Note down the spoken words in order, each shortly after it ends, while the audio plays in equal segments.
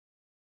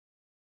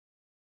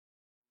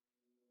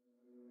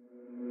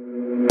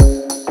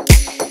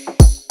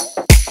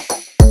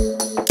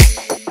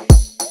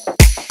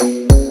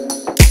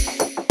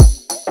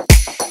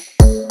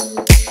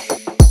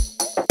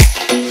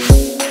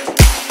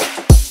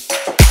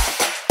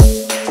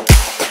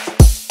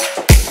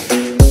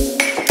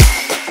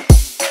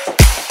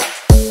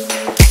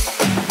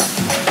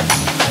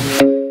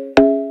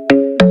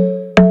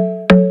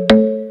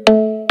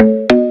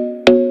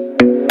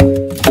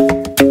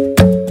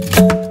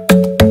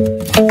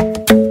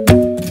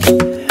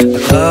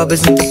club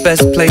isn't the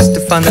best place to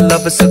find the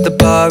lovers, so the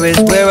bar is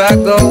where I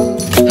go.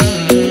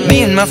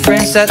 Me and my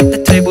friends sat at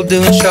the table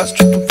doing shots,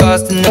 tripping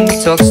fast, and then we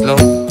talk slow.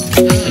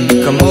 And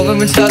you come over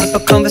and start up a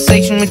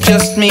conversation with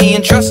just me,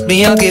 and trust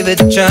me, I'll give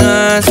it a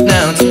chance.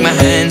 Now take my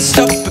hand,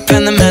 stop it,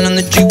 and the man on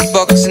the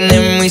jukebox, and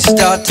then we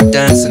start to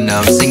dance. And now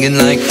I'm singing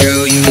like,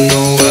 girl, you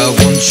know I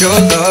want your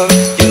love.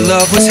 Your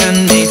love was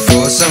handmade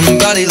for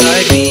somebody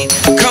like me.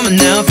 Come on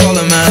now,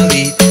 follow my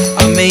lead.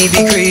 I may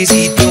be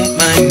crazy, don't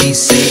mind me.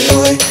 Say,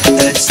 boy,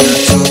 let's not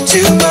talk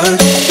too much.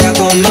 Grab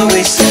on my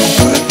waist and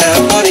put that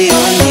body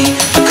on me.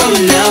 Come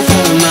on now,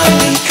 follow my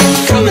lead.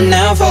 Come on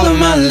now, follow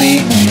my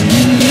lead.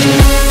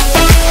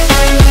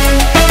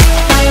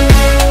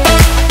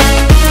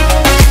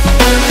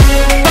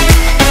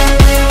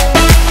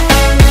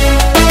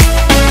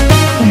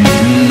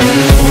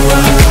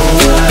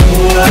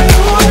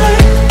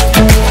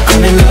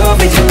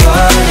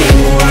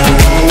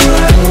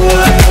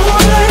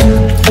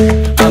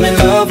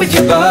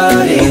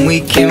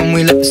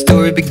 We let the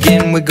story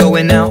begin. We're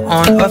going out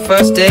on our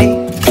first date.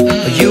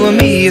 You and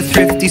me are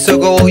thrifty, so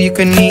go all you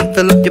can eat.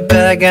 Fill up your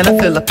bag and I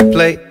fill up the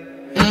plate.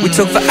 We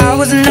talk for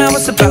hours and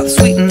hours about the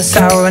sweet and the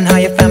sour, and how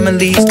your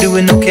family's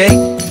doing okay.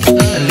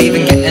 And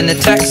leaving, getting a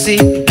taxi,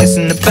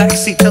 kissing the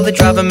backseat, tell the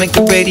driver make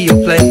the radio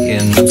play.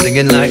 And I'm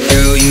singing like,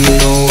 girl, you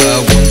know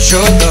I want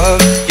your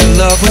love. Your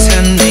love was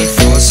handmade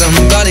for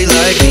somebody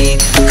like me.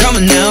 Come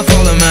on now,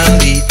 follow my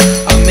lead.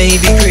 I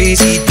may be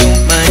crazy,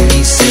 don't mind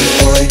me. Say,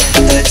 boy,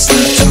 let's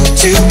not talk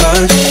too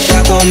much.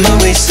 Grab on my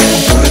waist